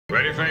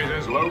Ready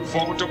phasers, load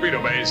forward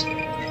torpedo base.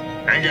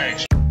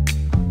 Engage.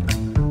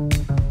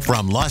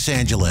 From Los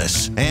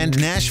Angeles and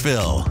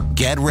Nashville,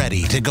 get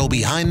ready to go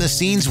behind the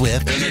scenes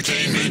with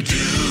Entertainment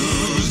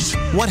Dudes.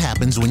 What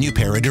happens when you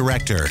pair a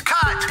director,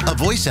 a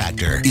voice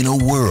actor in a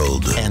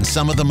world, and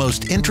some of the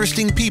most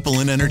interesting people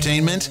in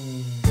entertainment?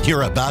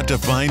 You're about to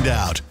find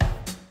out.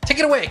 Take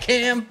it away,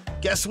 Cam.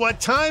 Guess what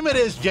time it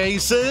is,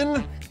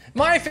 Jason?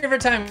 My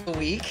favorite time of the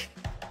week.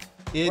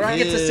 Where I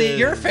get to see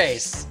your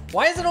face.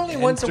 Why is it only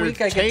once a week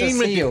I get to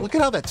see you? Look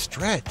at how that's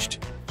stretched.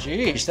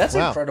 Jeez, that's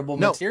incredible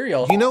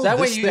material. You know, that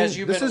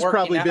this has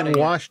probably been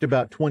washed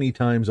about 20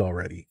 times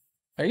already.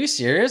 Are you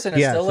serious? And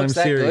it still looks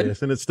that good?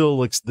 And it still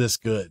looks this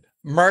good.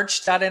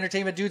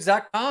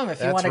 Merch.entertainmentdudes.com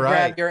if you want to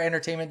grab your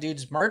Entertainment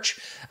Dudes merch.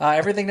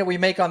 Everything that we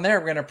make on there,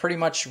 we're going to pretty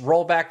much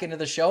roll back into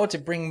the show to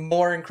bring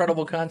more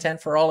incredible content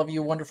for all of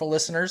you wonderful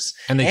listeners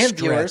and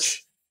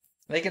viewers.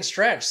 They can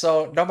stretch,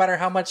 so no matter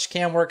how much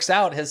Cam works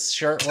out, his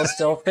shirt will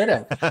still fit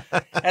him.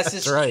 As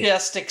his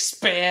chest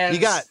expands,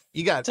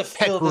 you got to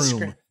fill the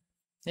screen.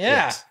 Yeah,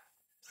 yes.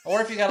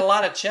 Or if you got a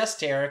lot of chest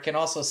hair, it can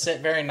also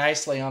sit very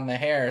nicely on the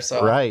hair.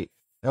 So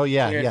oh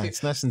yeah,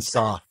 it's nice and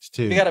soft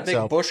too. You got a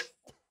big bush.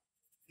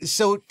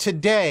 So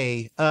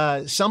today,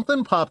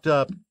 something popped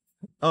up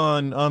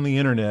on the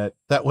internet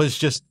that was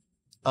just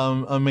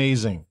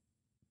amazing,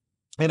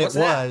 and it was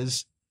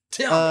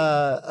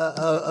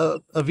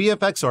a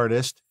VFX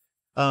artist.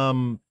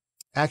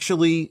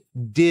 Actually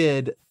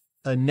did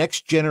a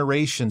Next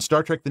Generation,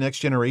 Star Trek The Next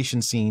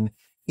Generation scene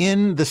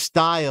in the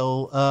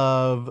style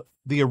of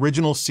the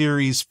original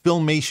series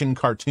Filmation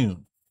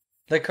cartoon.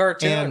 The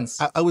cartoons.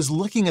 And I was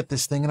looking at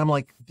this thing and I'm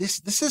like,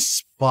 this is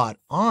spot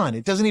on.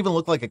 It doesn't even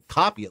look like a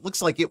copy. It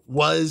looks like it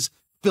was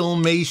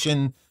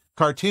Filmation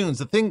cartoons.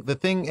 The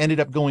thing ended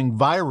up going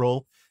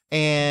viral,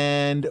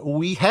 and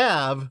we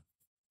have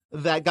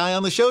that guy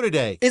on the show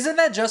today. Isn't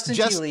that Justin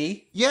T.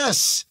 Lee?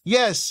 Yes.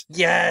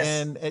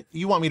 And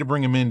you want me to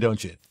bring him in,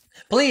 don't you?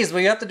 Please,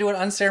 we have to do it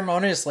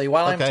unceremoniously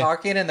while I'm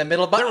talking in the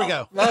middle. There we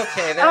go.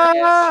 Okay, there he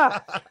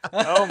is.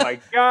 Oh my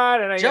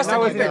God. And Justin, I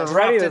wasn't even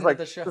ready. There's like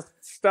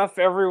stuff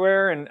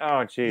everywhere. And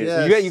oh, geez.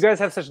 Yes. You guys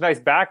have such nice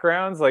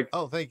backgrounds. Like,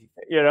 oh, thank you.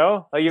 You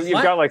know, like you've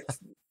got like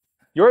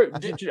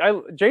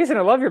Jason,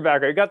 I love your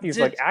background. You got these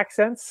like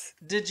accents.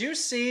 Did you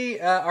see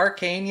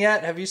Arcane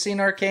yet? Have you seen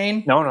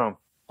Arcane? No.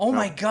 Oh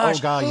my gosh.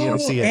 Oh God, you don't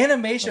see it.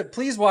 Animation.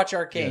 Please watch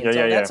Arcane.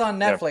 That's on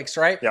Netflix,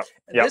 right? Yep.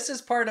 This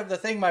is part of the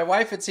thing. My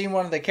wife had seen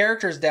one of the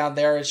characters down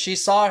there, and she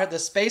saw the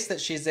space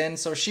that she's in,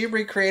 so she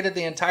recreated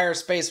the entire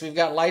space. We've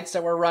got lights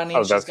that we're running.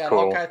 Oh, she's got cool.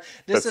 all kinds.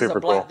 This is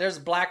there's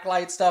black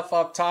light stuff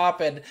up top,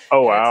 and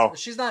wow.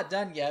 She's not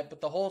done yet,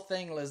 but the whole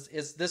thing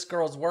is this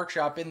girl's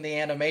workshop in the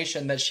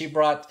animation that she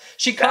brought.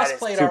 She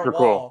cosplayed our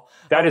wall.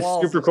 That is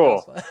super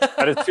cool.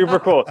 That is super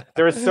cool.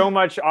 There is so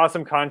much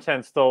awesome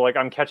content still. Like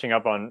I'm catching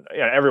up on.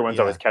 Everyone's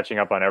always catching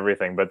up on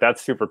everything, but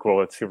that's super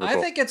cool. It's super cool. I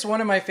think it's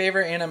one of my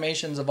favorite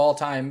animations of all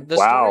time.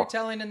 The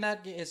storytelling in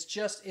that is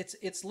just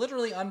it's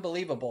literally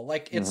unbelievable.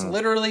 Like it's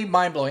literally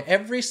mind-blowing.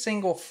 Every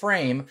single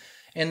frame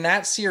in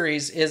that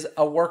series is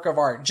a work of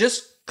art.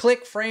 Just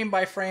click frame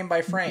by frame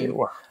by frame.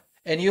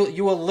 And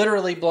you will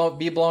literally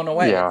be blown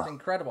away. It's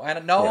incredible.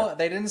 And no,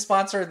 they didn't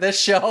sponsor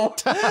this show.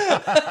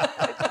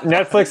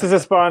 Netflix is a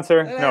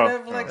sponsor.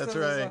 No. That's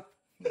right.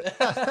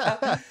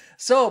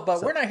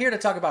 But we're not here to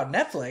talk about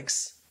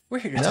Netflix. We're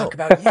here to talk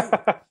about you.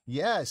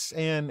 Yes,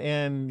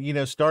 and you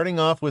know, starting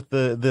off with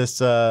this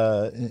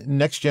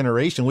Next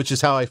Generation, which is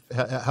how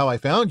I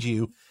found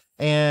you,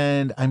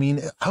 and I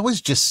mean, I was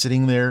just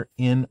sitting there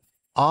in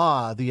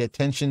awe, the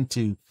attention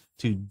to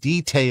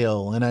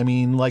detail, and I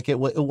mean, like it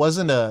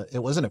wasn't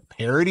a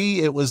parody,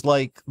 it was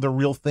like the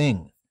real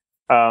thing.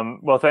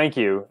 Well, thank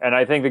you, and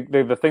I think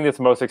the thing that's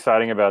most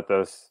exciting about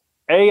this,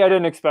 I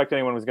didn't expect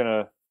anyone was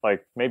gonna.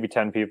 Like maybe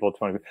 10 people,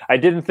 20 people. I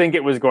didn't think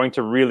it was going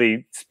to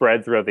really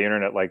spread throughout the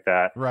internet like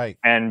that. Right.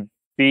 And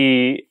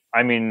B,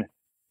 I mean,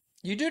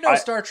 you do know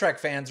Star Trek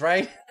fans,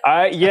 right?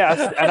 Yes,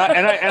 and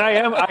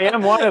I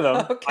am one of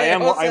them. Okay,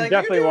 I'm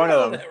definitely one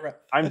of them. Right.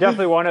 I'm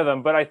definitely one of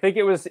them. But I think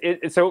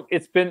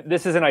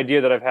this is an idea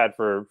that I've had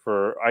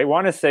for I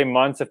want to say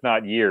months, if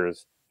not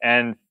years.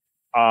 And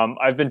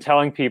I've been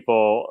telling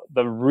people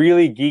the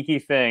really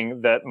geeky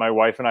thing that my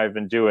wife and I have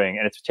been doing,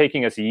 and it's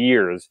taking us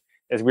years,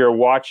 is we are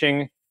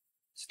watching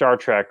Star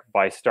Trek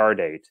by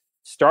Stardate,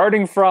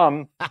 starting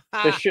from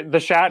the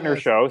Shatner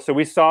show. So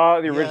we saw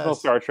the original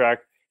Star Trek,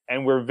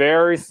 and we're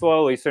very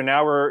slowly. So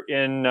now we're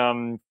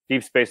in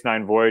Deep Space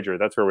Nine Voyager.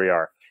 That's where we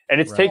are,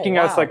 and it's taking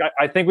us like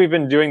I think we've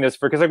been doing this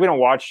because like we don't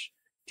watch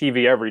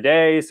TV every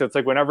day. So it's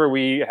like whenever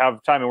we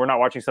have time and we're not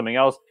watching something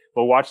else,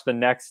 we'll watch the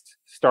next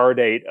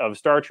Stardate of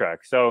Star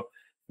Trek. So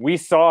we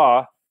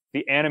saw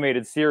the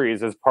animated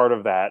series as part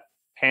of that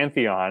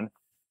pantheon,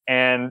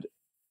 and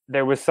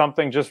there was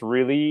something just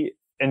really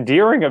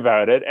endearing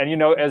about it. And you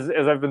know, as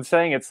I've been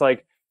saying, it's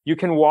like you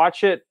can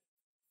watch it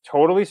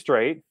totally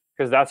straight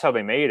because that's how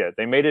they made it.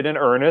 They made it in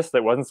earnest.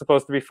 That wasn't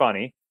supposed to be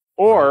funny.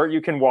 Or you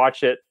can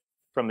watch it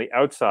from the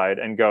outside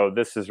and go,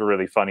 this is a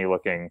really funny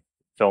looking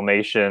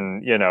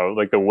filmation, you know,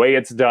 like the way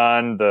it's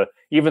done,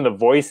 even the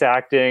voice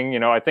acting. You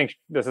know, I think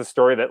there's a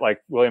story that like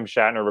William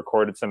Shatner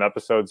recorded some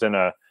episodes in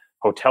a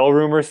hotel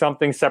room or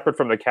something separate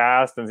from the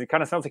cast, and it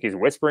kind of sounds like he's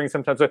whispering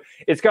sometimes. So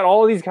it's got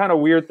all these kind of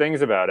weird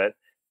things about it.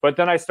 But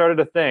then I started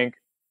to think,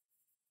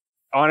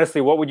 honestly,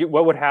 what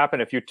would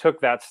happen if you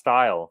took that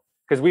style?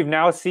 Because we've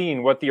now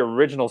seen what the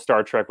original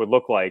Star Trek would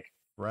look like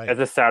as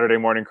a Saturday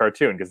morning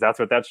cartoon, because that's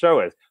what that show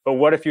is. But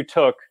what if you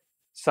took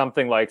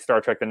something like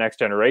Star Trek: The Next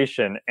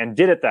Generation and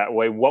did it that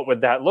way? What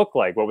would that look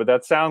like? What would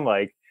that sound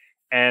like?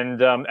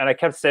 And I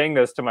kept saying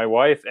this to my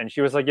wife, and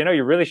she was like, you know,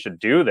 you really should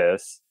do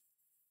this.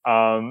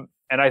 And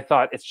I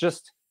thought, it's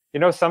just, you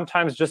know,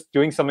 sometimes just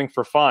doing something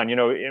for fun. You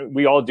know,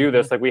 we all do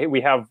this. Like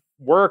we have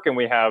work and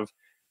we have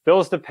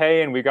bills to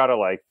pay, and we got to,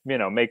 like, you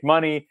know, make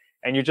money.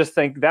 And you just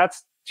think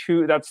that's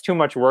too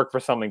much work for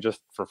something just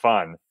for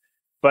fun.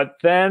 But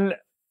then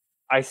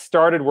I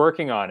started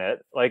working on it.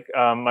 Like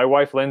my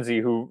wife, Lindsay,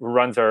 who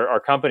runs our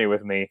company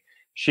with me,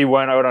 she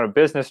went out on a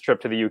business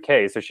trip to the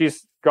UK. So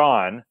she's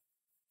gone.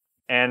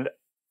 And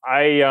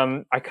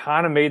I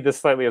kind of made this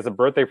slightly as a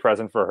birthday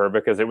present for her,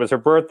 because it was her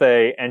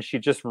birthday and she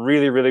just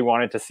really, really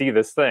wanted to see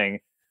this thing.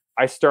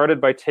 I started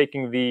by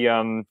taking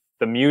the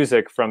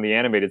music from the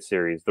animated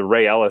series, the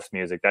Ray Ellis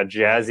music, that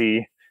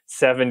jazzy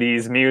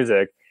 70s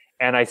music.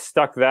 And I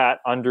stuck that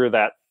under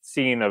that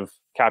scene of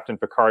Captain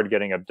Picard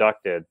getting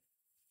abducted.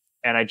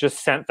 And I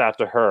just sent that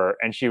to her,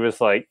 and she was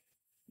like,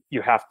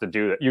 you have to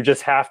do it. You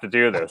just have to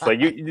do this. Like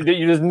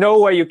there's no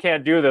way you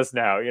can't do this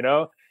now, you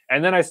know?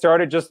 And then I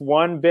started just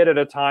one bit at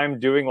a time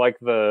doing like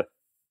the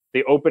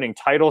opening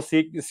title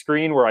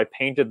screen, where I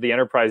painted the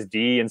Enterprise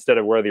D instead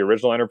of where the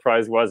original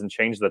Enterprise was, and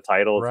changed the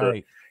title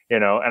to, you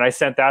know, and I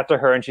sent that to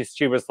her, and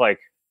she was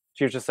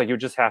just like, you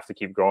just have to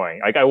keep going.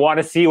 Like, I want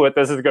to see what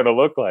this is going to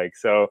look like.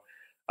 So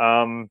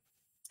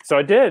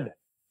I did.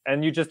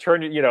 And you just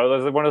turned it, you know,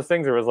 it was one of those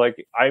things where it was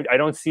like, I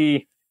don't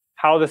see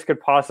how this could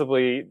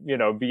possibly, you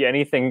know, be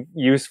anything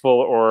useful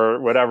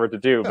or whatever to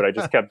do, but I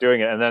just kept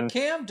doing it. And then,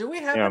 Cam, do we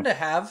happen to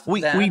have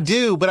we that?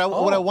 do, but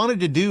what I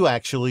wanted to do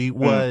actually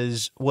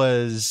was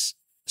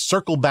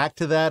circle back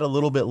to that a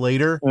little bit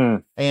later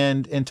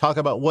and talk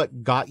about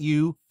what got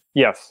you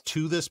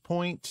to this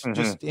point,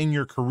 just in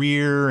your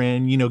career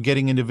and, you know,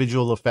 getting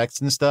individual effects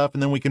and stuff.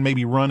 And then we can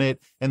maybe run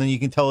it, and then you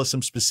can tell us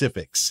some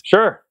specifics.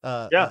 Sure.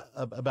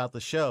 About the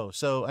show.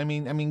 So, I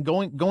mean,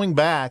 going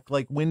back,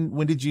 like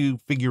when did you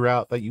figure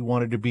out that you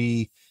wanted to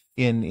be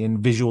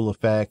in visual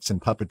effects and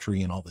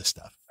puppetry and all this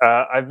stuff?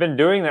 I've been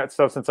doing that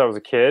stuff since I was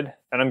a kid,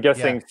 and I'm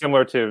guessing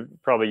similar to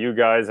probably you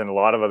guys and a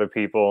lot of other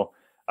people,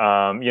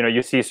 you know,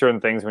 you see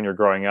certain things when you're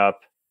growing up,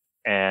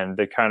 and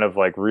they kind of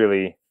like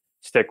really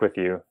stick with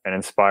you and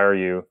inspire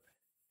you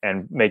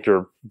and make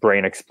your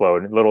brain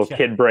explode. Little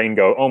kid brain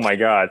go, oh my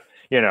God,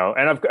 you know.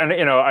 And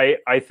you know,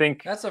 I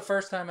think that's the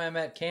first time I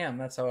met Cam.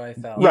 That's how I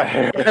felt.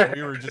 Right.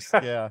 We were just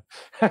But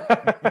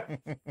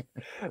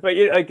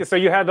like, so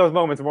you had those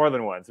moments more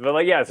than once. But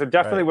like, yeah, so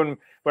definitely when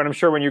I'm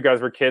sure when you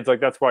guys were kids, like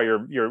that's why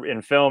you're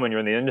in film and you're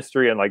in the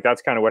industry, and like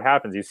that's kind of what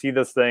happens. You see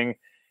this thing,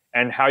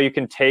 and how you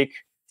can take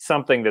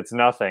something that's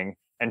nothing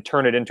and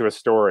turn it into a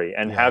story,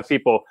 and have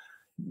people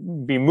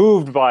be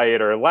moved by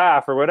it or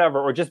laugh or whatever,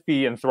 or just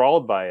be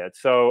enthralled by it.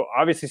 So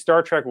obviously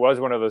Star Trek was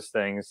one of those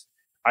things.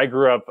 I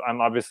grew up, I'm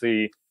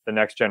obviously the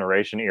Next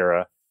Generation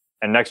era,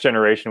 and Next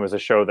Generation was a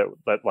show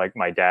that like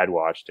my dad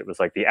watched. It was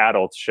like the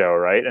adults show,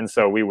 right? And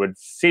so we would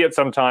see it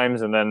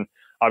sometimes, and then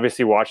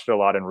obviously watched it a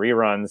lot in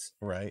reruns.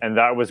 Right. And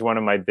that was one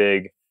of my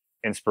big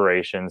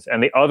inspirations.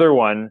 And the other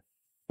one,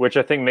 which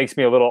I think makes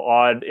me a little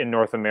odd in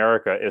North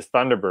America, is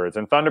Thunderbirds.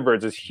 And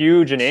Thunderbirds is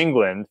huge in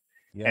England.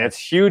 And it's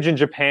huge in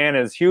Japan,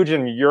 and it's huge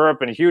in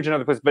Europe, and huge in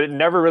other places, but it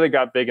never really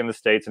got big in the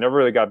States, and never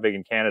really got big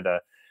in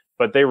Canada.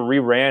 But they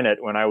reran it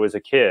when I was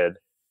a kid.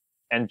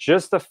 And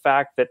just the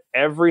fact that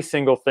every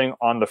single thing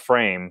on the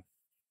frame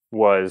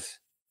was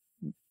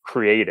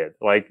created,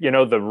 like, you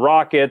know, the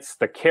rockets,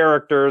 the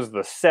characters,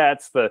 the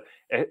sets, the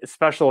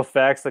special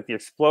effects, like the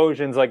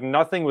explosions, like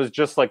nothing was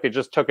just like they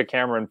just took a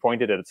camera and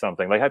pointed it at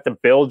something. Like I had to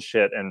build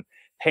shit and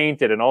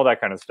paint it and all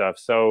that kind of stuff.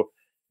 So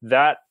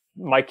that,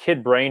 my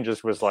kid brain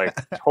just was like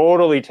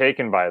totally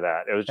taken by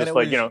that. It was just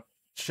like, you know,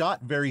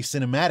 shot very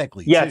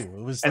cinematically too.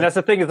 It was, and that's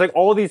the thing, is like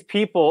all these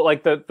people,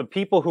 like the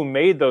people who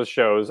made those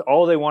shows,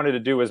 all they wanted to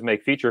do was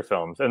make feature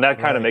films, and that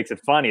kind of makes it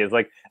funny. Is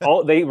like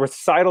all they were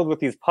sidled with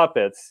these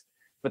puppets,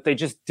 but they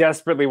just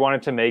desperately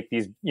wanted to make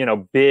these, you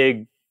know,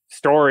 big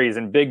stories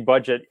and big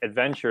budget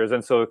adventures,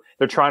 and so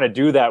they're trying to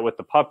do that with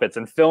the puppets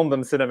and film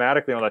them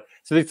cinematically and all that.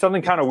 So there's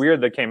something kind of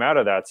weird that came out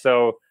of that.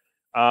 So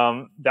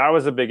that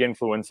was a big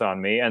influence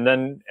on me. And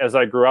then as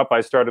I grew up,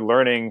 I started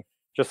learning,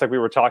 just like we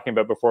were talking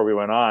about before we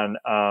went on,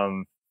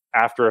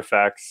 After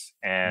Effects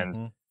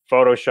and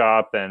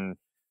Photoshop and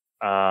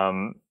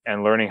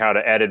learning how to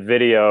edit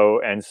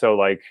video. And so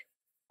like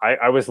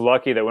I was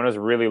lucky that when I was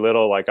really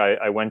little, like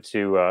I went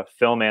to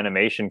film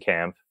animation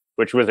camp,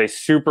 which was a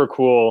super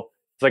cool,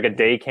 it's like a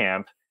day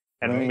camp.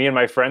 And me and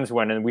my friends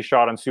went, and we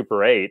shot on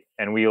Super 8,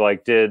 and we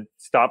like did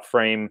stop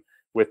frame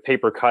with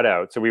paper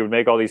cutouts. So we would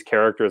make all these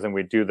characters, and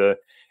we'd do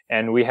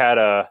and we had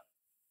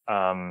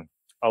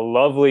a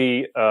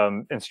lovely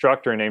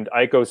instructor named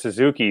Aiko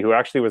Suzuki, who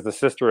actually was the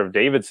sister of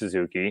David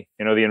Suzuki,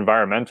 you know, the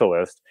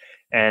environmentalist.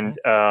 And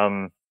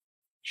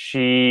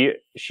she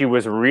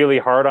was really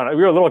hard on,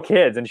 we were little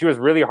kids, and she was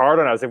really hard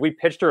on us. If we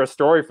pitched her a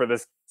story for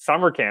this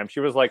summer camp, she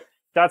was like,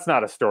 that's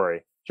not a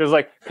story. She was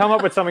like, come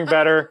up with something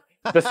better.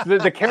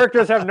 The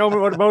characters have no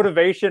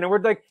motivation. And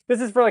we're like,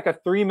 this is for like a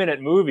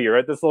 3-minute movie,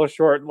 right? This little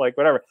short, like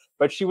whatever.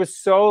 But she was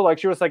so like,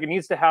 she was like, it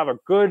needs to have a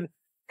good,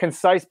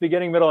 concise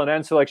beginning, middle, and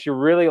end. So like, she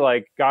really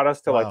like got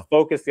us to like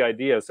focus the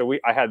idea. So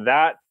I had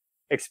that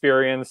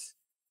experience.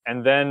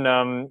 And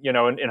then, you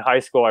know, in high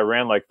school, I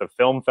ran like the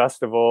film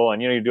festival,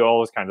 and, you know, you do all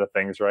those kinds of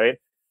things, right?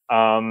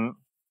 And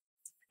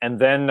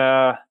then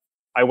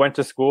I went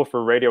to school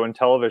for radio and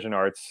television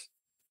arts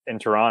in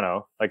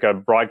Toronto, like a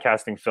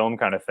broadcasting film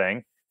kind of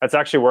thing. That's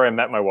actually where I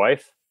met my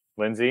wife,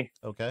 Lindsay,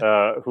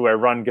 who I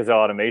run Gazelle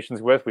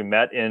Automations with. We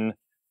met in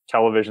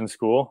television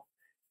school.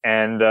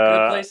 And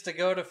good place to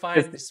go to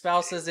find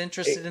spouses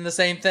interested in the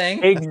same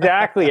thing.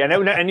 Exactly.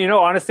 And you know,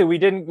 honestly, we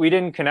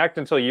didn't connect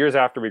until years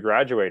after we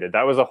graduated.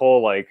 That was a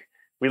whole like,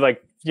 we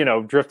like, you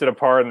know, drifted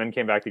apart and then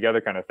came back together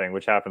kind of thing,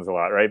 which happens a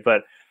lot, right?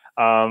 But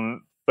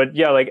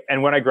yeah, like,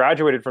 and when I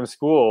graduated from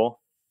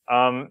school,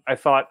 I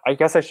thought, I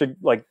guess I should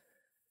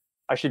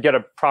get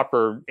a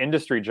proper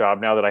industry job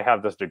now that I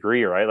have this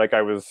degree, right? Like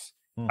I was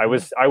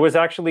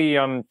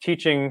actually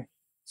teaching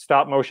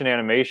stop motion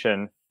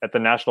animation at the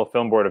National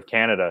Film Board of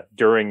Canada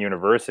during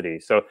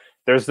university. So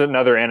there's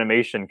another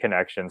animation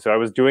connection. So I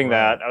was doing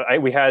that.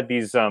 We had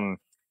these,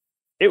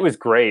 it was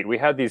great. We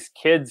had these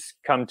kids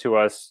come to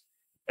us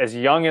as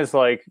young as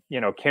like, you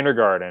know,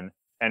 kindergarten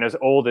and as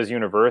old as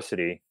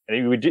university.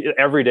 And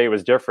every day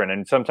was different.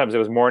 And sometimes it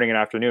was morning and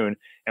afternoon.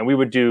 And we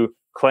would do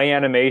clay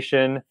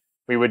animation.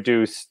 We would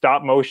do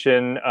stop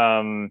motion,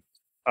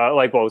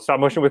 stop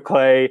motion with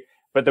clay.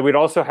 But then we'd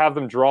also have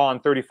them draw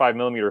on 35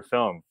 millimeter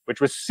film, which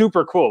was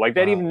super cool. Like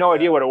they had even no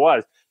idea what it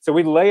was. So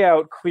we'd lay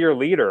out clear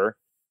leader,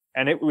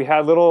 and we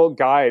had little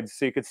guides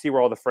so you could see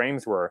where all the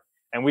frames were.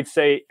 And we'd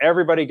say,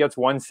 everybody gets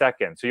 1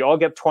 second. So you all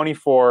get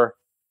 24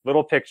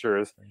 little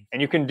pictures, and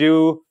you can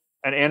do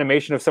an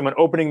animation of someone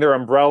opening their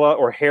umbrella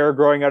or hair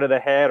growing out of the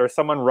head or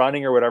someone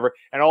running or whatever.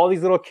 And all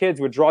these little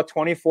kids would draw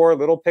 24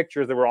 little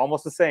pictures that were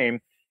almost the same.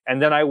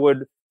 And then I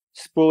would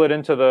spool it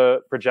into the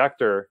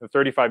projector, the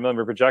 35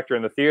 millimeter projector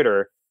in the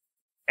theater.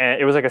 And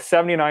it was like a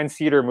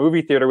 79-seater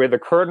movie theater where the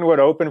curtain would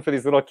open for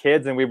these little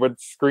kids, and we would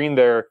screen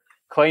their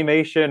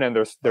claymation and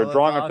their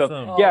drawing of film.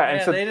 Oh, yeah, man,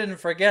 and so they didn't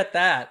forget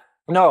that.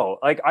 No,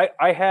 like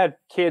I had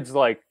kids,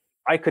 like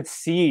I could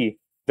see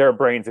their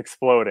brains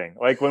exploding.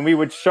 Like when we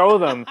would show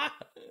them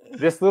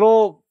this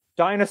little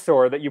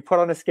dinosaur that you put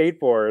on a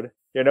skateboard,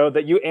 you know,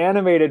 that you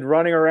animated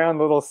running around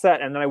the little set,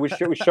 and then I would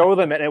show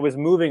them, and it was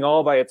moving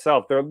all by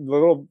itself. Their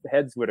little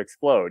heads would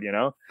explode, you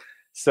know.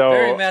 So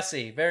very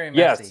messy.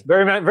 Yes,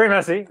 very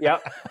messy. Yeah,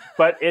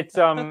 but it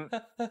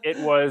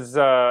was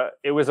a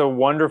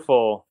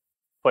wonderful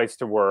place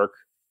to work,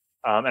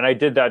 and I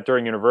did that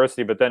during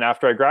university. But then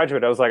after I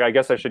graduated, I was like, I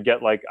guess I should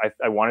get like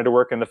I wanted to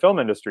work in the film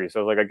industry, so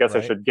I was like, I guess I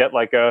should get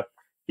like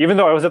even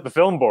though I was at the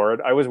film board,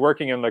 I was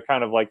working in the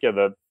kind of like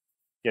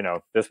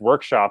this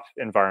workshop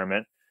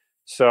environment.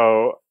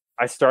 So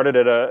I started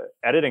at a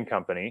editing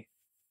company,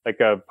 like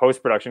a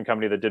post-production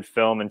company that did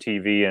film and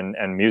TV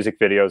and music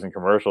videos and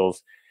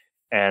commercials.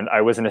 And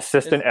I was an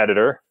assistant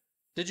editor.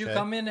 Did you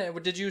come in?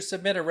 Did you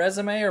submit a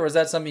resume, or was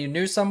that something you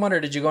knew someone, or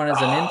did you go in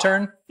as an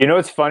intern? You know,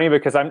 it's funny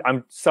because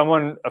a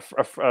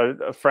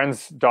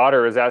friend's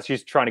daughter is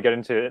she's trying to get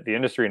into the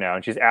industry now,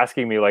 and she's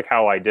asking me like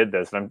how I did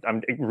this, and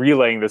I'm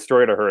relaying this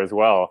story to her as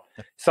well.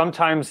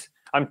 Sometimes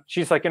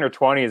she's like in her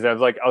 20s, and I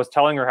was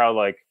telling her how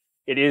like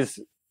it's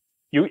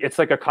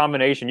like a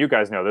combination. You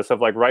guys know this, of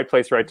like right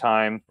place, right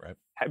time,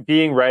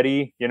 being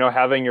ready. You know,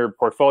 having your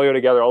portfolio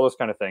together, all those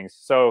kind of things.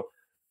 So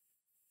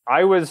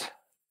I was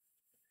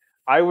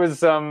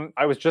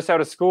just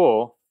out of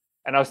school,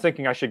 and I was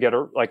thinking I should get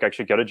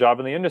a job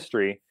in the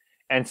industry.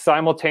 And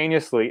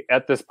simultaneously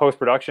at this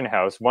post-production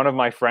house, one of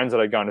my friends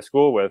that I'd gone to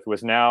school with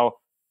was now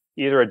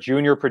either a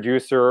junior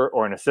producer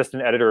or an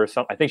assistant editor or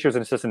something. I think she was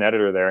an assistant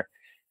editor there.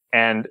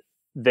 And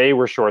they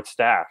were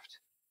short-staffed.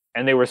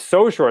 And they were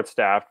so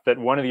short-staffed that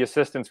one of the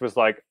assistants was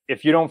like,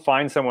 if you don't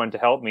find someone to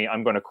help me,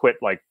 I'm going to quit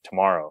like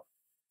tomorrow.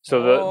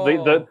 So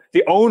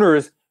the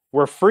owners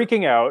were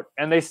freaking out,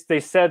 and they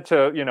said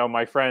to, you know,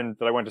 my friend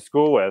that I went to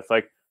school with,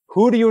 like,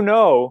 who do you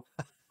know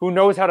who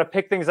knows how to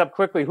pick things up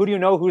quickly? Who do you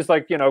know who's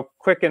like, you know,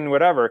 quick and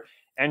whatever?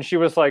 And she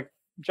was like,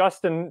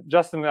 Justin,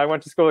 I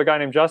went to school with a guy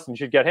named Justin,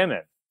 she'd get him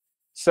in.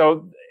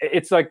 So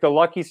it's like the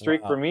lucky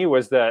streak for me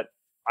was that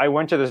I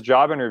went to this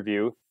job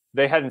interview.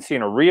 They hadn't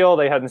seen a reel.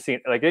 They hadn't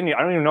seen, like, I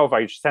don't even know if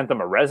I sent them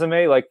a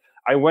resume. Like,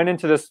 I went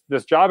into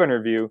this job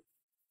interview,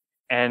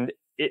 and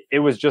it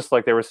was just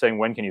like they were saying,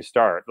 when can you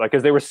start? Like,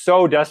 because they were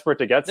so desperate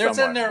to get someone.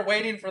 They're sitting there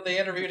waiting for the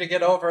interview to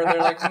get over. They're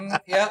like,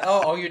 yeah,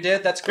 oh, you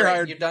did? That's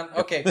great. You've done.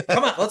 Okay,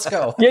 come on, let's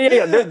go.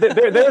 Yeah.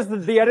 There's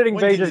the editing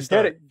pages.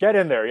 Get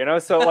in there, you know?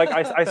 So, like,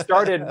 I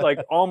started, like,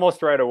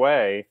 almost right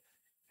away.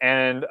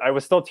 and I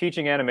was still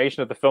teaching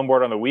animation at the film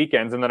board on the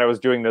weekends, and then I was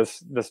doing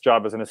this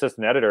job as an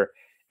assistant editor.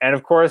 And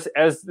of course,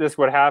 as this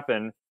would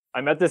happen,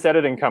 I met this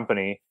editing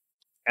company,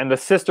 and the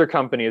sister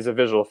company is a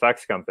visual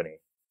effects company.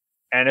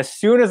 And as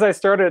soon as I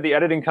started at the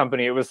editing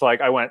company, it was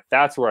like I went,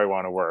 that's where I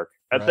want to work,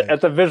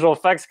 at the visual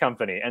effects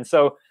company. And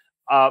so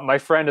my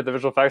friend at the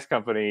visual effects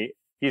company,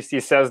 he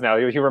says now,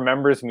 he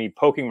remembers me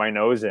poking my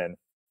nose in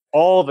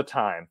all the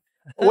time.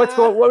 What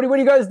are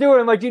you guys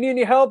doing? Like, do you need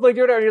any help? Like,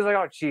 and he's like,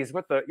 oh, geez,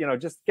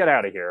 just get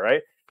out of here,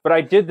 right? But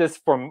I did this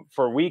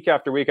for week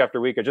after week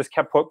after week. I just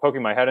kept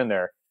poking my head in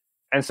there.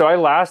 And so I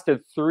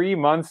lasted 3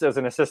 months as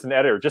an assistant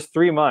editor, just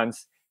 3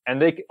 months.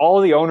 And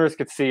all the owners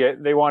could see it.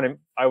 I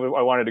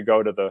wanted to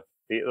go to the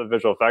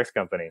visual effects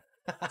company.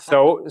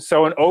 So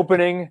an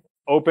opening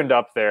opened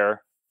up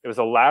there. It was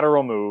a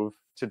lateral move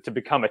to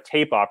become a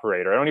tape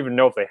operator. I don't even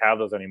know if they have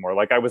those anymore.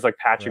 Like I was like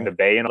patching the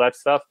bay and all that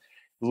stuff,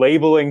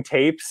 labeling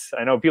tapes.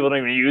 I know people don't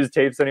even use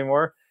tapes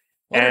anymore.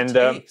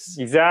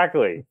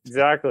 Exactly.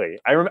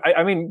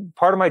 I mean,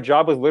 part of my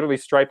job was literally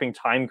striping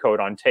time code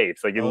on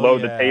tapes. Like you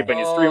load the tape and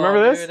you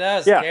remember this? Dude,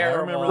 that's I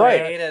terrible. remember I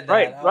that. hated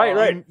that.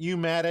 Right.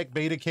 Umatic,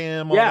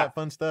 Betacam, all that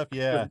fun stuff.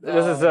 Yeah.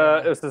 This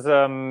is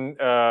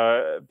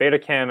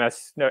Betacam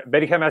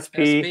SP,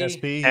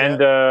 and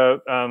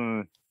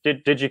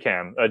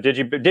Digicam,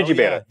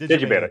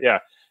 Digibeta. Yeah.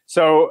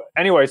 So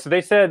anyway, so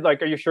they said,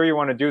 like, are you sure you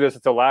want to do this?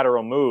 It's a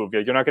lateral move.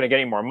 You're not going to get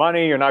any more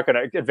money. You're not going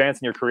to advance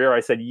in your career. I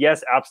said,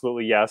 yes,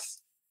 absolutely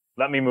yes.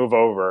 Let me move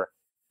over.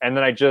 And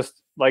then I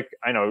just, like,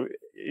 I know,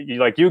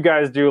 like you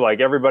guys do,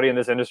 like everybody in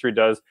this industry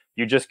does,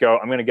 you just go,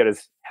 I'm going to get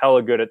as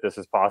hella good at this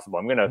as possible.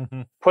 I'm going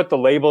to put the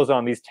labels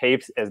on these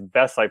tapes as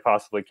best I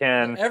possibly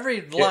can.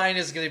 Every line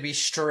is going to be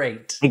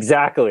straight.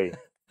 Exactly.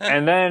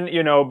 And then,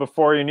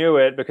 before you knew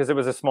it, because it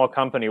was a small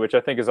company, which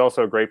I think is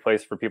also a great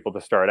place for people to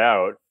start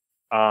out,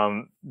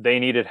 they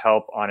needed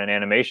help on an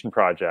animation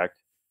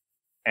project.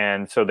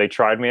 And so they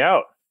tried me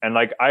out. And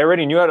like, I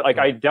already knew it. Like,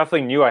 I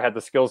definitely knew I had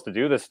the skills to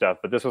do this stuff,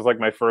 but this was like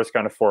my first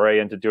kind of foray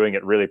into doing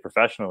it really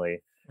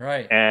professionally.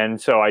 Right.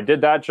 And so I did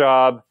that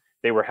job.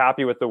 They were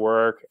happy with the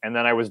work. And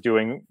then I was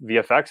doing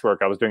VFX work.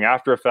 I was doing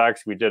After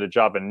Effects. We did a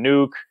job in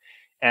Nuke.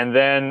 And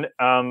then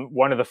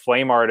one of the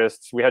flame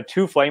artists, we had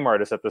 2 flame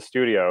artists at the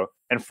studio.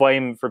 And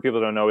flame, for people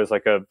who don't know, is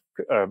like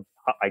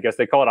I guess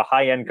they call it a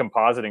high-end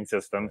compositing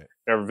system,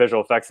 or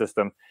visual effects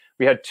system.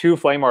 We had 2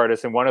 flame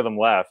artists and one of them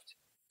left.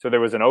 So there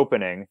was an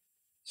opening.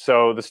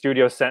 So the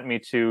studio sent me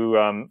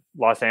to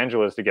Los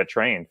Angeles to get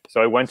trained.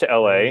 So I went to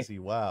LA. Crazy.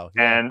 Wow.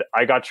 Yeah. And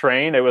I got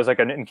trained. It was like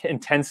an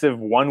intensive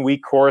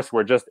 1-week course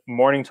where just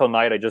morning till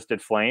night, I just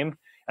did flame.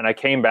 And I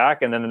came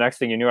back. And then the next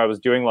thing you knew, I was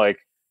doing like,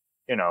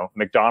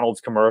 McDonald's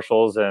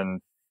commercials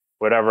and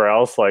whatever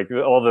else, like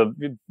all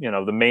the,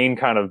 the main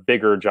kind of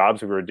bigger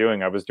jobs we were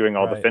doing. I was doing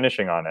all the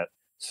finishing on it.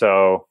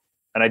 So,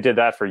 and I did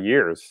that for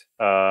years.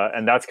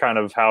 And that's kind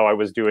of how I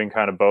was doing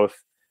kind of both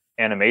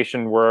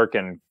animation work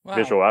and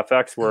visual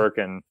FX work.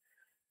 And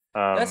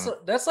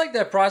that's like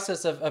that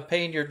process of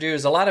paying your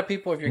dues. A lot of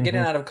people, if you're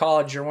getting out of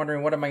college, you're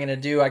wondering, what am I going to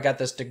do? I got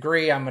this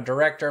degree. I'm a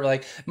director.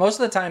 Like most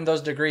of the time, those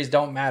degrees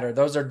don't matter.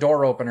 Those are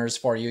door openers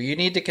for you. You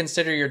need to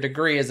consider your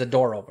degree as a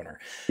door opener.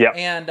 Yeah.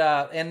 And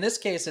in this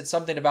case, it's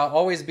something about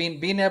always being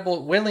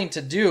willing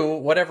to do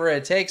whatever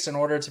it takes in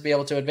order to be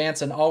able to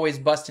advance, and always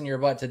busting your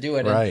butt to do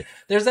it. Right. And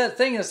there's that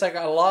thing. It's like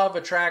a law of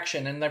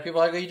attraction, and there are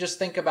people like, oh, you just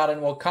think about it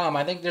and will come.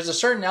 I think there's a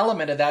certain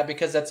element of that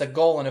because that's a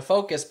goal and a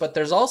focus, but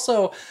there's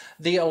also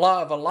the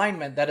law of alignment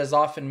that is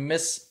often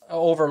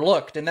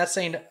overlooked, and that's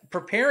saying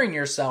preparing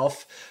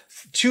yourself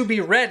to be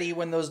ready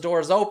when those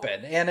doors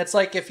open. And it's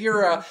like if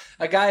you're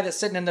a guy that's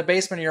sitting in the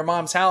basement of your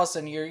mom's house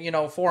and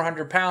you're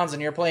 400 pounds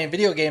and you're playing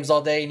video games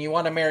all day and you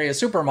want to marry a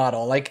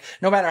supermodel, like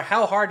no matter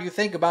how hard you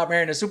think about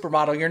marrying a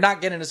supermodel, you're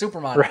not getting a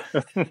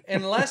supermodel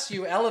unless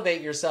you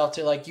elevate yourself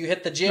to, like, you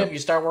hit the gym, you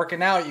start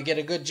working out, you get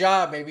a good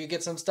job, maybe you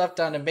get some stuff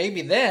done, and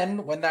maybe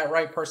then when that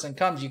right person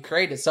comes, you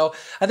create it. So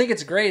I think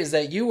it's great is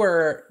that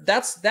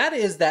that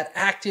is that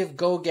active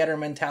go-getter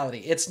mentality.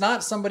 It's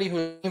not somebody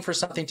who's looking for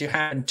something to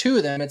happen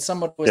to them. It's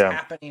someone who's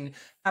happening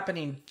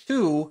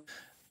to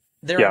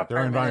their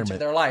environment, to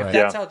their life.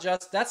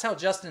 That's how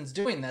Justin's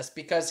doing this,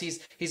 because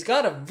he's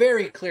got a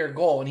very clear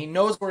goal and he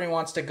knows where he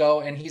wants to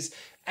go, and he's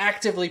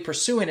actively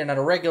pursuing it on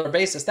a regular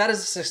basis. That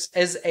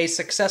is a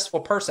successful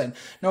person,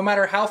 no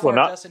matter how far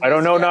Justin. I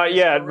don't know, not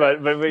yet,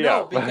 but yeah.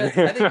 No, because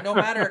I think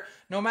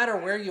no matter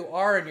where you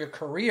are in your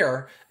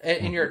career,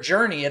 in your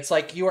journey, it's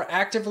like you are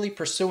actively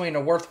pursuing a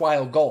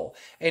worthwhile goal,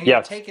 and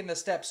you're taking the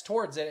steps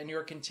towards it, and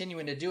you're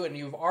continuing to do it, and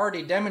you've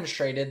already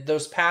demonstrated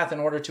those paths in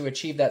order to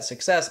achieve that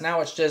success. Now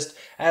it's just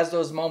as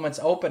those moments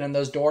open and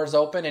those doors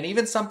open, and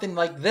even something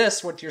like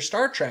this with your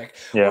Star Trek,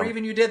 or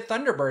even you did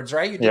Thunderbirds,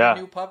 right? You did a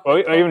new pup.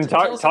 I even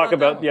talk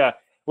about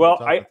Well,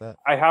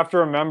 I have to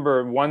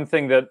remember one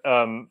thing that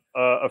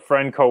a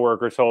friend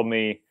coworker told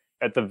me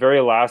at the very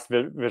last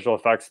visual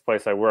effects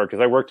place I worked,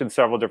 because I worked in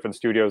several different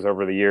studios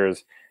over the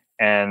years,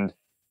 and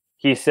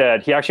he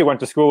said he actually went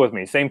to school with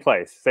me, same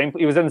place,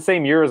 he was in the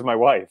same year as my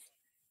wife,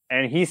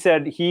 and he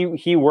said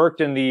he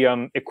worked in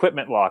the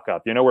equipment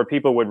lockup, where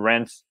people would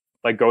rent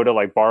like go to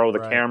like borrow the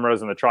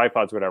cameras and the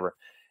tripods, whatever.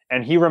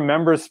 And he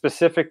remembers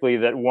specifically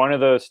that one of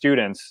the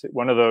students,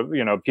 one of the,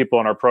 you know, people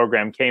in our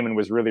program came and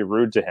was really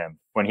rude to him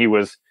when he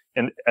was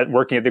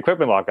working at the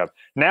equipment lockup.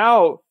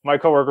 Now, my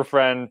coworker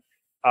friend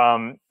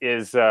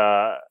is,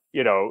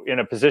 you know, in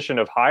a position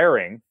of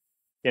hiring,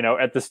 you know,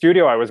 at the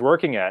studio I was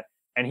working at.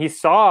 And he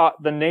saw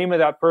the name of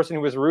that person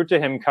who was rude to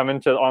him come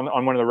into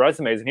on one of the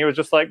resumes. And he was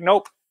just like,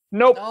 nope.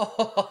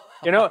 Oh.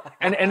 You know,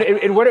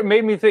 and what it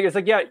made me think is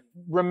like, yeah,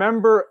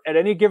 remember at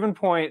any given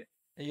point,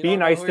 be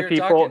nice to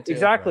people.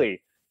 Exactly. Right.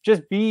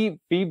 Just be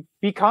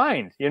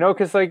kind, you know,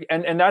 because like,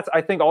 and that's,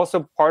 I think,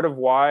 also part of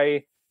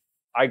why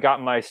I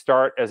got my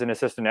start as an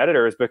assistant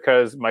editor is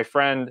because my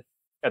friend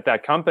at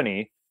that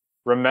company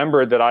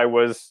remembered that I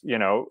was, you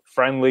know,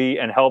 friendly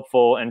and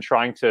helpful and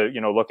trying to, you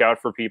know, look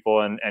out for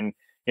people. And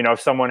you know,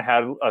 if someone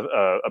had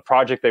a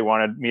project they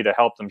wanted me to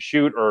help them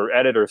shoot or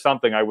edit or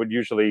something, I would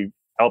usually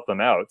help them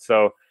out.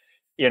 So,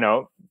 you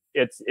know,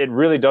 it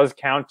really does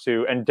count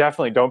to, and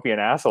definitely don't be an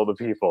asshole to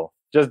people.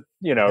 Just,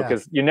 you know,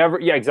 because you never,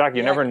 exactly.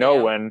 You never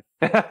know when,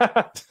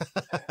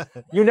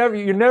 you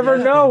never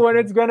know when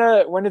it's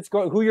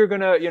going, who you're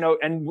going to, you know,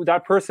 and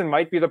that person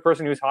might be the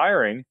person who's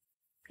hiring,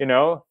 you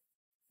know.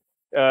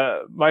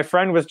 My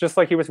friend was just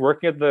like, he was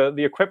working at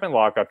the equipment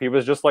lockup. He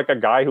was just like a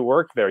guy who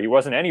worked there. He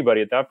wasn't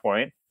anybody at that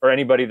point, or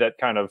anybody that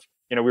kind of,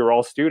 you know, we were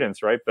all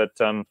students, right? But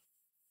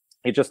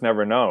you just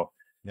never know.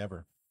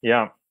 Never.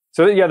 Yeah.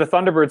 So yeah, the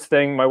Thunderbirds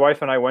thing, my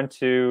wife and I went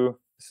to,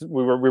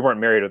 we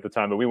weren't married at the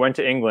time, but we went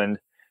to England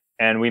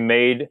and we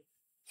made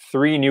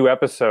 3 new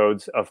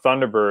episodes of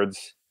Thunderbirds,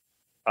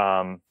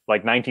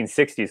 like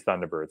 1960s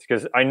Thunderbirds.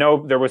 Because I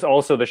know there was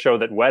also the show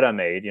that Weta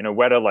made, you know,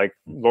 Weta, like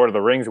Lord of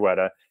the Rings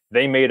Weta,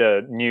 they made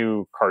a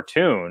new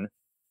cartoon.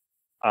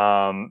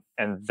 And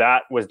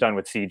that was done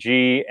with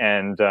CG,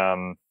 and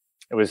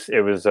it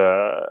was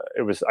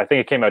I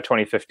think it came out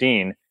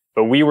 2015,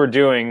 but we were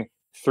doing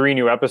 3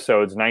 new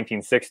episodes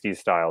 1960s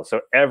style, so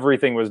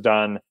everything was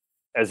done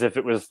as if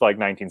it was like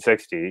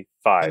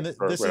 1965. And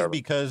this is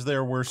because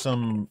there were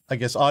some, I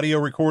guess, audio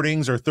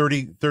recordings or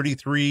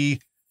 33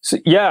 so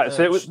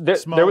it was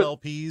small there was,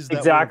 LPs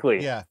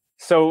exactly.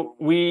 So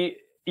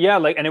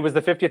and it was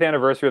the 50th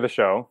anniversary of the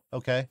show.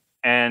 Okay.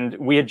 And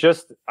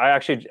I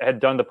actually had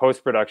done the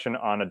post-production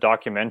on a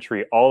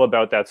documentary all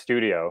about that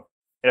studio.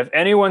 And if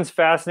anyone's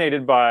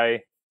fascinated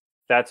by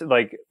that,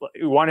 like,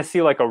 you want to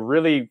see like a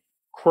really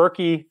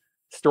quirky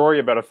story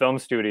about a film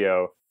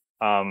studio,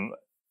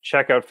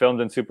 check out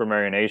Filmed in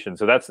Supermarionation.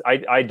 So that's,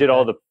 I did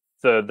all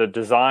the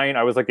design.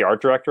 I was like the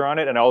art director on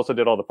it, and I also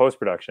did all the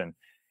post-production.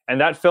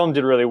 And that film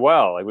did really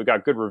well. Like, we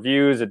got good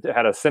reviews. It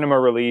had a cinema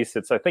release.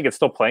 I think it's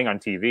still playing on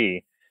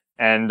TV.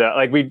 And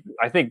I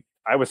think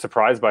I was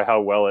surprised by how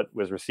well it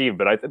was received,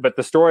 but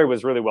the story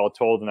was really well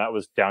told, and that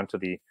was down to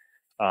the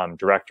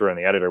director and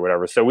the editor,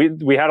 whatever. So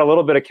we had a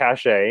little bit of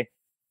cachet,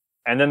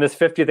 and then this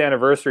 50th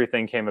anniversary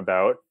thing came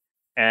about,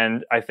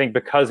 and I think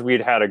because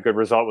we'd had a good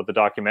result with the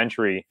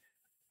documentary,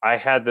 I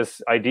had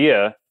this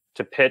idea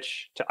to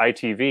pitch to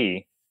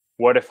ITV.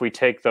 What if we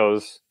take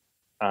those?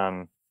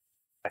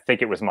 I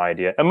think it was my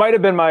idea. It might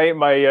have been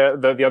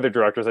the other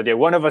director's idea.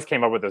 One of us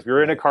came up with this. We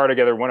were in a car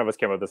together. One of us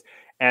came up with this,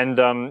 and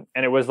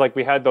it was like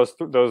we had those.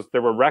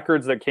 There were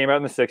records that came out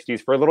in the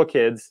 60s for little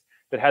kids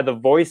that had the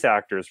voice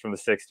actors from the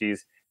 60s,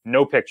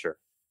 no picture.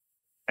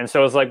 And so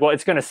I was like, well,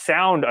 it's going to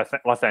sound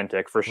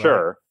authentic for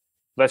sure. Right.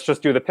 Let's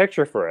just do the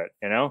picture for it.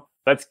 You know,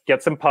 let's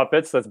get some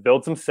puppets. Let's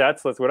build some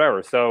sets. Let's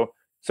whatever. So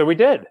we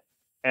did,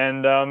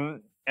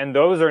 and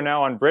those are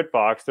now on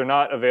BritBox. They're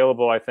not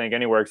available, I think,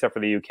 anywhere except for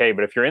the UK.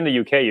 But if you're in the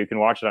UK, you can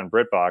watch it on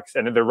BritBox,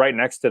 and they're right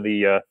next to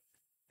the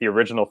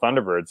original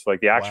Thunderbirds, like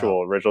the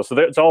actual original. So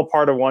it's all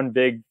part of one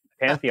big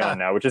pantheon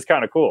now, which is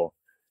kind of cool.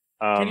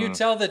 Can you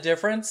tell the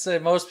difference?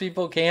 Most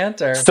people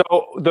can't. Or? So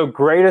the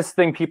greatest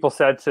thing people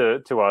said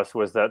to us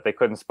was that they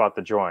couldn't spot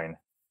the join,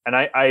 and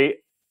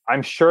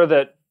I'm sure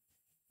that,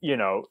 you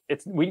know,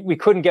 we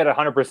couldn't get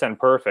 100%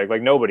 perfect.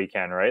 Like, nobody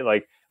can, right?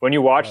 Like, when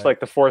you watch like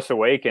The Force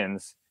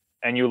Awakens,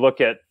 and you look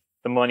at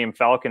the Millennium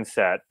Falcon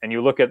set, and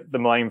you look at the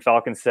Millennium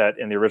Falcon set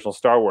in the original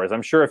Star Wars,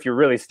 I'm sure if you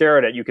really stare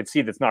at it, you could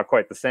see that's not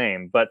quite the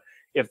same. But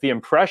if the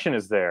impression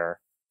is there,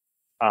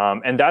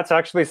 and that's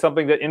actually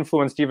something that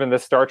influenced even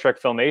this Star Trek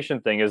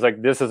Filmation thing, is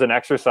like, this is an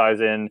exercise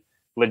in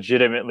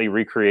legitimately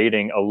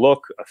recreating a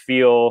look, a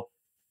feel,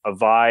 a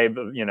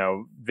vibe, you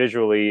know,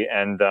 visually.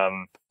 And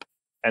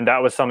that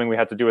was something we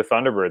had to do with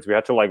Thunderbirds. We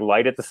had to like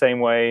light it the same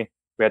way.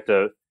 We had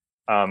to,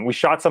 we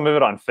shot some of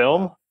it on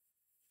film.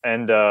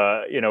 And,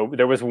 you know,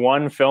 there was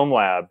one film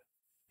lab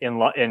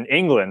in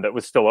England that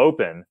was still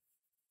open.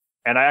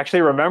 And I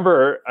actually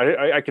remember,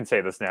 I can say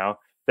this now,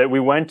 that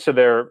we went to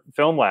their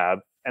film lab,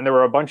 and there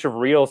were a bunch of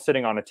reels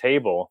sitting on a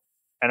table.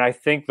 And I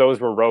think those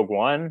were Rogue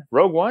One.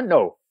 Rogue One?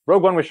 No,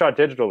 Rogue One was shot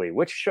digitally.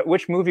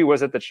 Which movie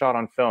was it that shot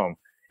on film?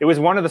 It was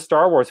one of the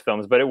Star Wars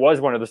films, but it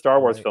was one of the Star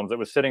Wars films that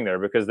was sitting there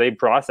because they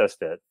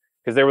processed it.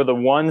 Because they were the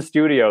one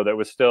studio that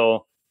was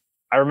still,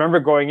 I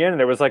remember going in, and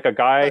there was like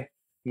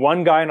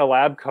one guy in a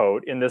lab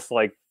coat in this,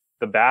 like,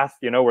 the bath,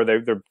 you know, where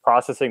they're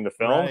processing the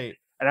film. Right.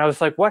 And I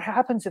was like, what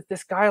happens if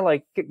this guy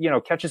like,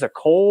 catches a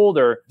cold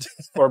or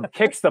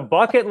kicks the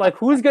bucket? Like,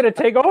 who's going to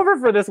take over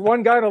for this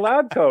one guy in a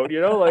lab coat?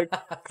 Like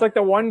it's like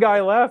the one guy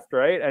left,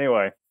 right?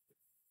 Anyway.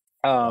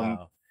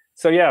 Wow.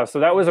 So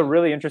that was a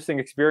really interesting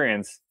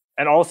experience.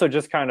 And also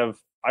just kind of,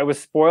 I was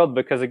spoiled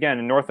because again,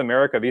 in North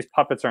America, these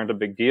puppets aren't a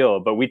big deal,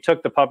 but we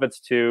took the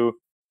puppets to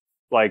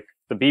like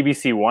the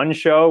BBC One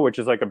show, which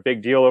is like a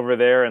big deal over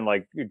there, and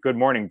like Good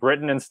Morning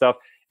Britain and stuff.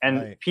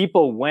 And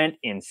people went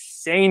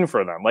insane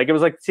for them. Like it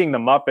was like seeing the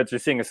Muppets or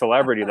seeing a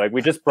celebrity. Like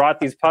we just brought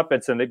these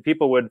puppets and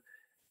people would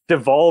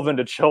devolve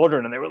into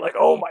children and they were like,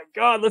 oh my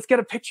God, let's get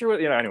a picture with,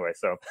 anyway.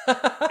 So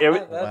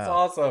that's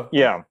awesome.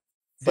 Yeah.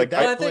 It's like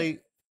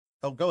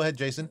oh, go ahead,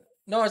 Jason.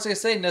 No, I was going to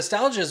say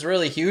nostalgia is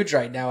really huge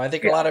right now. I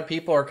think a lot of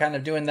people are kind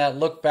of doing that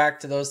look back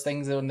to those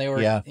things when they were,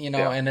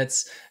 and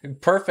it's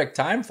perfect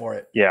time for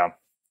it. Yeah.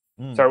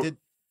 So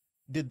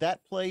did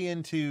that play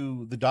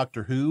into the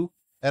Doctor Who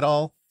at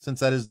all? Since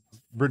that is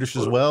British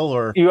as well,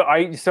 or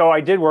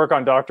I did work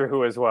on Doctor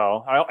Who as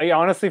well. I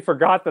honestly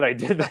forgot that I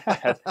did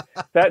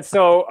that.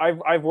 So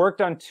I've worked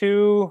on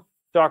 2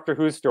 Doctor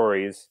Who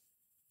stories,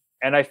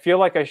 and I feel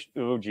like I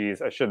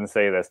shouldn't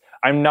say this.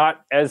 I'm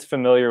not as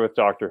familiar with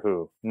Doctor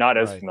Who, not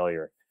as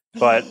familiar,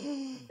 but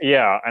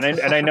yeah, and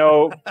I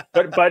know,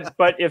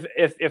 but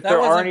if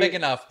there are any big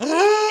enough,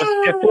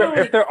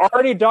 if there are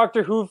any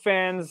Doctor Who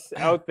fans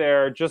out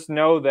there, just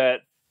know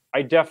that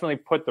I definitely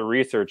put the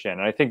research in.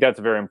 And I think that's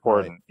very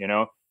important,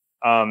 no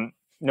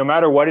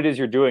matter what it is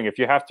you're doing, if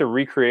you have to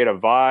recreate a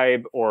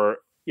vibe or,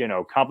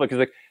 complex,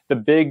 like the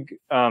big,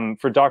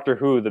 for Doctor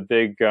Who, the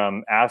big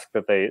ask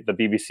that the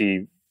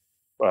BBC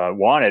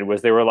wanted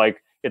was, they were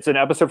like, it's an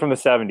episode from the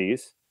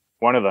 70s,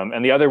 one of them.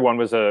 And the other one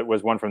was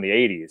one from the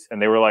 80s.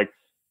 And they were like,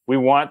 we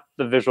want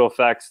the visual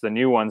effects, the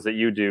new ones that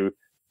you do,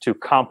 to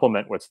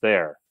complement what's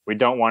there. We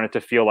don't want it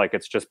to feel like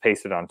it's just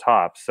pasted on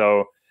top.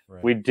 So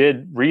we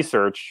did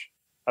research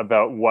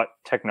about what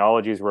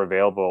technologies were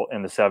available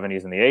in the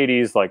 70s and the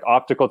 80s, like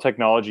optical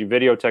technology,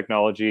 video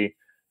technology.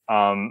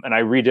 And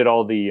I redid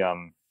all the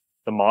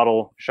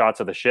model shots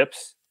of the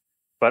ships,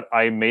 but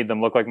I made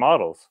them look like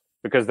models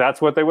because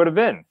that's what they would have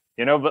been,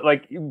 but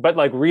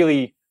like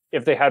really,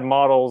 if they had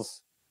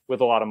models with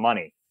a lot of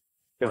money,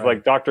 because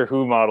like Doctor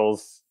Who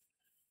models,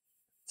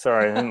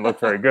 sorry, it didn't look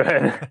very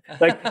good.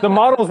 Like the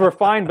models were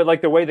fine, but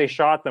like the way they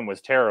shot them was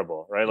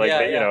terrible, right? Like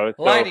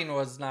lighting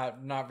was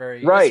not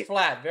very right. It was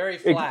flat, very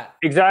flat.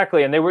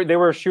 Exactly, and they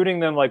were shooting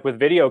them like with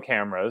video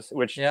cameras,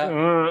 which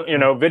video,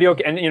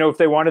 and if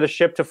they wanted the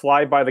ship to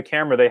fly by the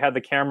camera, they had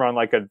the camera on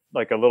like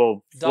a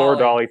little floor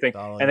dolly thing,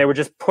 and they were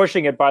just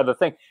pushing it by the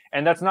thing,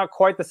 and that's not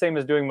quite the same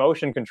as doing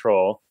motion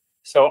control.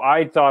 So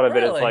I thought of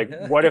it as like,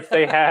 what if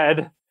they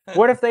had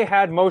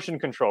motion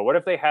control? What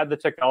if they had the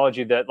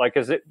technology that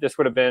this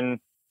would have been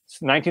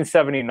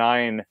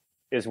 1979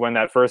 is when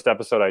that first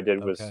episode I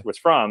did was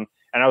from.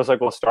 And I was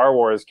like, well, Star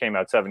Wars came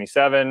out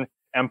 77,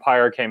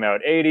 Empire came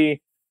out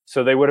 80.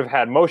 So they would have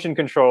had motion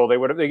control. They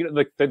would have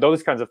like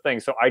those kinds of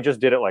things. So I just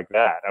did it like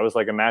that. I was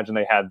like, imagine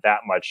they had that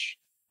much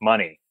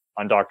money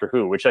on Doctor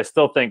Who, which I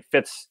still think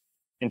fits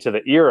into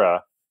the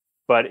era,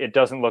 but it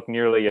doesn't look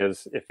nearly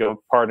as, if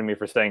you'll pardon me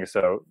for saying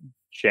so,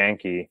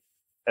 janky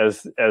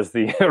as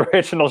the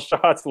original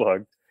shots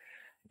looked.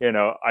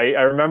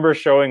 I remember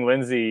showing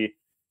Lindsay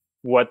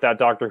what that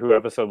Doctor Who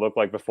episode looked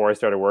like before I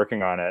started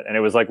working on it. And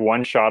it was like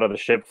one shot of the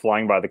ship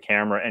flying by the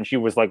camera, and she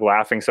was like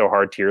laughing so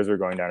hard tears were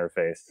going down her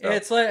face. So.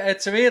 It's like,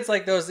 to me, it's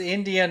like those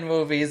Indian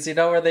movies,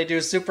 where they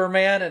do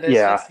Superman and it's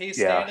just he's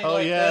standing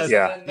like this and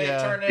then they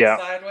turn it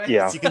sideways.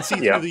 Yeah. You can see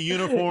through the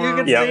uniform. You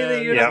can see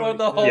the uniform,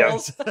 the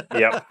holes.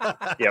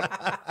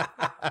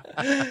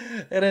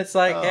 And it's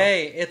like,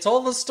 hey, it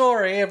told the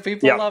story and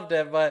people loved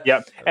it. But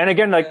and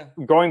again,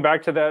 going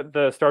back to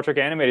the Star Trek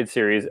animated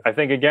series, I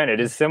think again it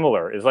is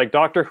similar. It's like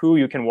Doctor Who,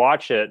 you can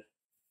watch it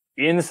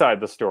inside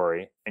the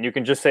story and you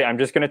can just say, I'm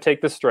just going to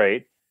take this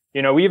straight.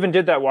 We even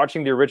did that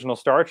watching the original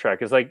Star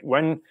Trek. Is like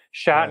when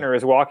Shatner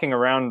is walking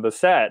around the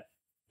set,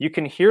 you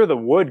can hear the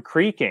wood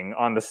creaking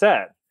on the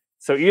set.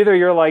 So either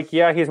you're like,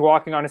 yeah, he's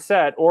walking on a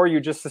set, or you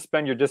just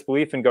suspend your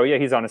disbelief and go, yeah,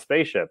 he's on a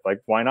spaceship. Like,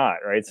 why not?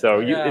 Right.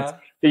 So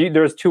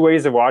there's 2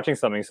 ways of watching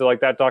something. So like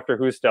that Doctor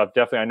Who stuff,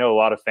 definitely, I know a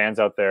lot of fans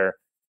out there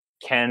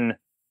can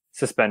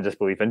suspend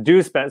disbelief and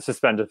do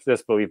suspend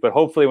disbelief. But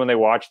hopefully when they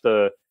watch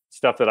the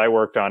stuff that I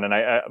worked on, and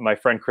my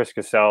friend Chris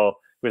Gazelle,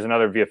 who is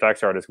another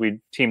VFX artist, we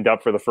teamed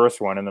up for the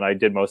first one, and then I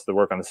did most of the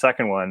work on the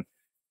second one.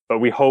 But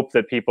we hope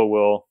that people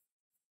will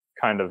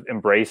kind of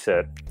embrace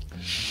it.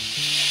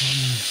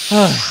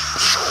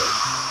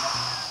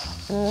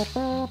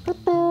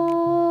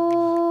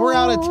 We're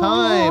out of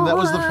time. That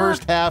was the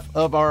first half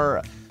of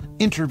our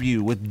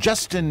interview with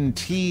Justin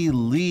T.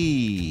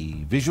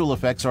 Lee, visual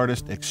effects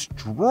artist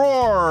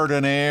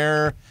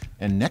extraordinaire.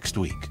 And next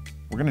week,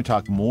 we're going to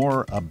talk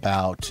more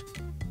about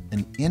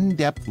an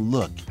in-depth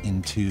look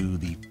into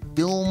the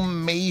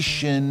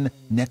Filmation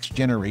Next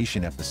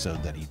Generation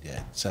episode that he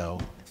did. So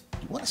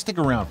you want to stick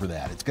around for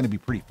that. It's going to be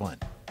pretty fun.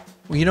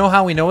 Well, you know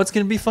how we know it's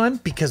going to be fun?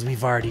 Because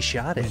we've already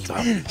shot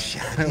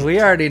it.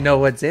 We already know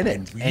what's in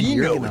it. And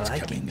you're know gonna what's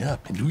like coming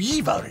up, and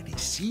we've already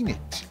seen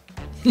it.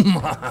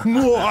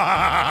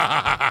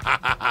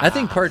 I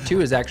think part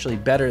 2 is actually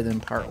better than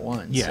part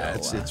 1. Yeah,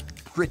 so, it's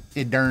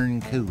pretty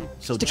darn cool.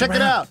 So Stick check it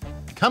around. out.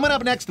 Coming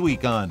up next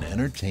week on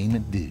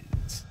Entertainment Dudes.